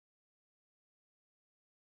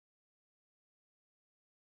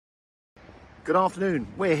Good afternoon.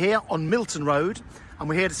 We're here on Milton Road and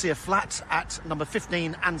we're here to see a flat at number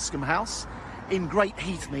 15 Anscome House in Great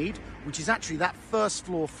Heathmead, which is actually that first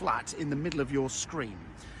floor flat in the middle of your screen.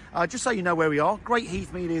 Just so you know where we are, Great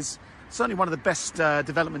Heathmead is certainly one of the best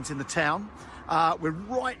developments in the town. We're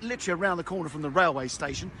right literally around the corner from the railway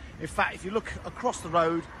station. In fact, if you look across the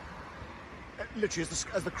road, literally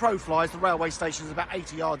as the crow flies, the railway station is about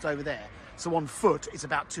 80 yards over there. So on foot, it's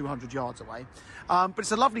about 200 yards away. But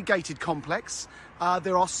it's a lovely gated complex.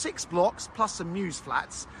 There are 6 blocks plus some mews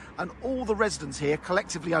flats, and all the residents here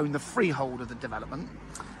collectively own the freehold of the development.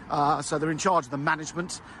 So they're in charge of the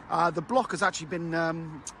management. The block has actually been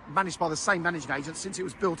managed by the same managing agent since it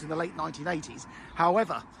was built in the late 1980s.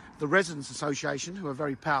 However, the Residents Association, who are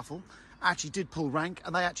very powerful, actually did pull rank,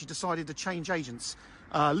 and they actually decided to change agents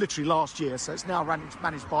literally last year. So it's now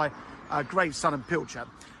managed by Graves, Son and Pilcher.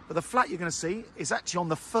 But the flat you're going to see is actually on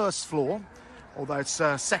the first floor, although it's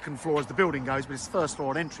second floor as the building goes, but it's first floor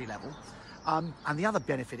on entry level. And the other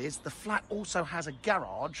benefit is the flat also has a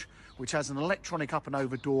garage, which has an electronic up and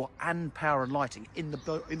over door and power and lighting in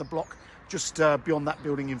the block just beyond that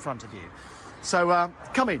building in front of you. So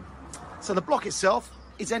come in. So the block itself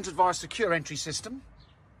is entered via a secure entry system.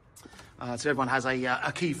 So everyone has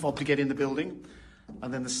a key fob to get in the building.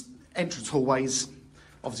 And then the entrance hallways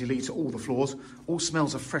obviously lead to all the floors. All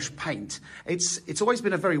smells of fresh paint. It's always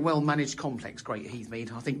been a very well managed complex, Great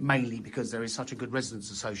Heathmead. I think mainly because there is such a good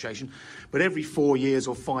residents association. But every 4 years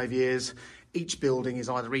or 5 years, each building is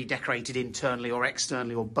either redecorated internally or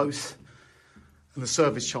externally or both. And the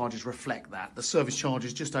service charges reflect that. The service charge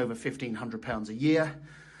is just over £1,500 a year.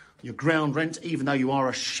 Your ground rent, even though you are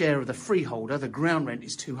a share of the freeholder, the ground rent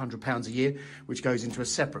is £200 a year, which goes into a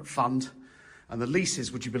separate fund. And the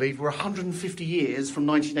leases, would you believe, were 150 years from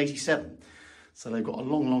 1987. So they've got a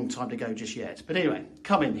long, long time to go just yet. But anyway,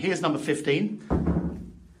 come in. Here's number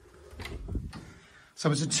 15. So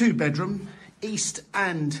it's a 2-bedroom, east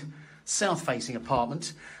and south-facing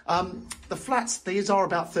apartment. The flats, these are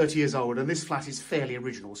about 30 years old, and this flat is fairly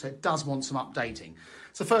original, so it does want some updating.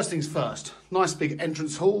 So first things first, nice big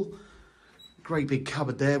entrance hall, great big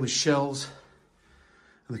cupboard there with shelves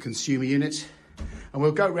and the consumer unit. And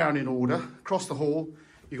we'll go round in order. Across the hall,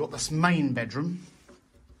 you've got this main bedroom.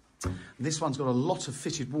 And this one's got a lot of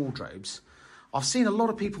fitted wardrobes. I've seen a lot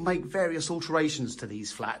of people make various alterations to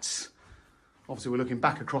these flats. Obviously, we're looking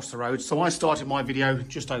back across the road. So I started my video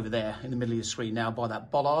just over there in the middle of your screen now by that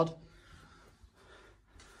bollard.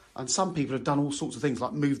 And some people have done all sorts of things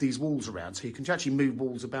like move these walls around. So you can actually move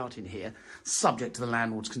walls about in here, subject to the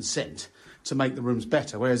landlord's consent, to make the rooms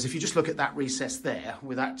better. Whereas if you just look at that recess there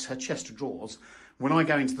with that chest of drawers, when I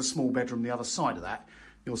go into the small bedroom the other side of that,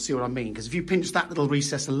 you'll see what I mean. Because if you pinch that little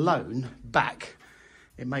recess alone back,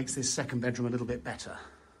 it makes this second bedroom a little bit better,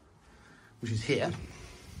 which is here.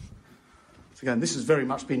 So again, this has very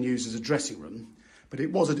much been used as a dressing room, but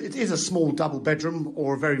it is a small double bedroom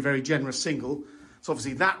or a very, very generous single. So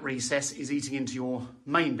obviously that recess is eating into your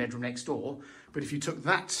main bedroom next door. But if you took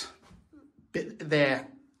that bit there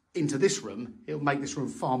into this room, it'll make this room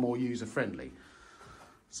far more user-friendly.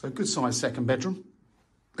 So good sized second bedroom.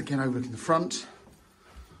 Again, overlooking the front.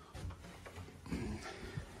 And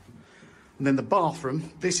then the bathroom.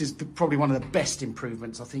 This is probably one of the best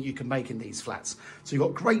improvements I think you can make in these flats. So you've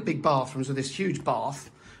got great big bathrooms with this huge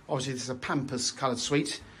bath. Obviously this is a Pampers coloured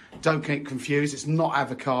suite. Don't get confused, it's not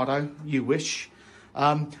avocado, you wish.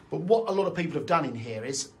 But what a lot of people have done in here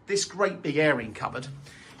is this great big airing cupboard.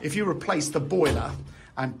 If you replace the boiler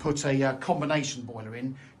and put a combination boiler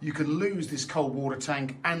in, you can lose this cold water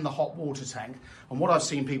tank and the hot water tank. And what I've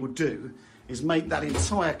seen people do is make that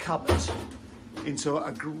entire cupboard into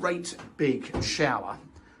a great big shower,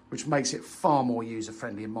 which makes it far more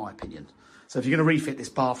user-friendly in my opinion. So if you're going to refit this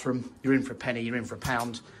bathroom, you're in for a penny, you're in for a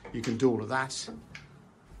pound, you can do all of that.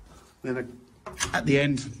 Then at the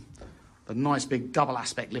end, the nice big double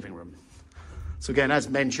aspect living room. So again, as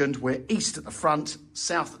mentioned, we're east at the front,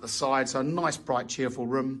 south at the side, so a nice, bright, cheerful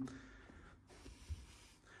room.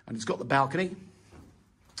 And it's got the balcony,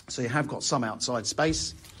 so you have got some outside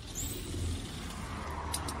space.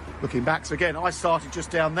 Looking back, so again, I started just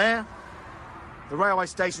down there. The railway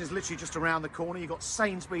station is literally just around the corner. You've got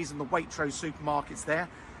Sainsbury's and the Waitrose supermarkets there.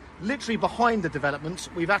 Literally behind the development,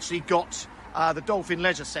 we've actually got the Dolphin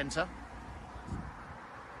Leisure Centre.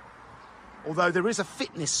 Although there is a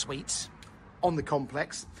fitness suite on the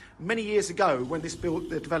complex. Many years ago, when the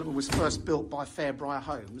development was first built by Fairbriar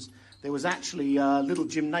Homes, there was actually little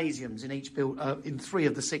gymnasiums in in 3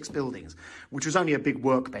 of the 6 buildings, which was only a big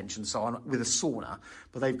workbench and so on with a sauna.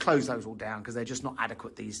 But they've closed those all down because they're just not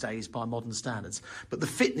adequate these days by modern standards. But the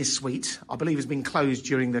fitness suite, I believe, has been closed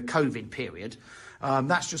during the COVID period.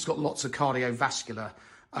 That's just got lots of cardiovascular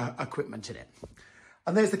equipment in it.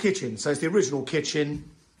 And there's the kitchen. So it's the original kitchen,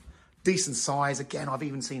 decent size. Again, I've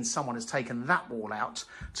even seen someone has taken that wall out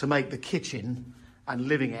to make the kitchen and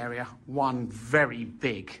living area one very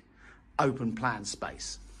big open plan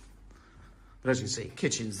space. But as you can see,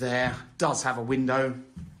 kitchen's there, does have a window.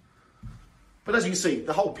 But as you can see,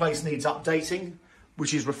 the whole place needs updating,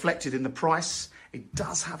 which is reflected in the price. It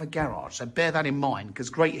does have a garage, so bear that in mind, because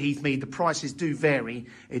Great Heathmead, the prices do vary.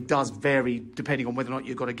 It does vary depending on whether or not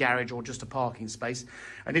you've got a garage or just a parking space.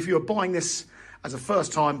 And if you're buying this as a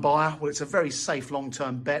first-time buyer, well, it's a very safe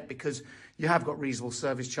long-term bet because you have got reasonable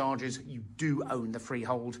service charges. You do own the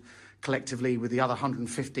freehold collectively with the other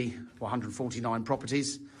 150 or 149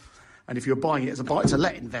 properties. And if you're buying it as a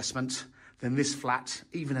buy-to-let investment, then this flat,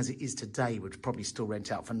 even as it is today, would probably still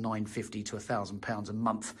rent out for £950 to £1,000 a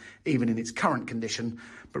month, even in its current condition,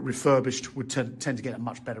 but refurbished would tend to get a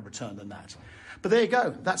much better return than that. But there you go.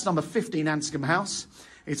 That's number 15 Anscome House.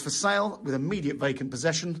 It's for sale with immediate vacant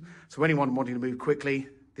possession. So anyone wanting to move quickly,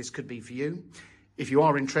 this could be for you. If you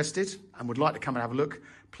are interested and would like to come and have a look,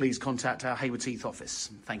 please contact our Haywards Heath office.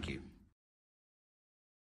 Thank you.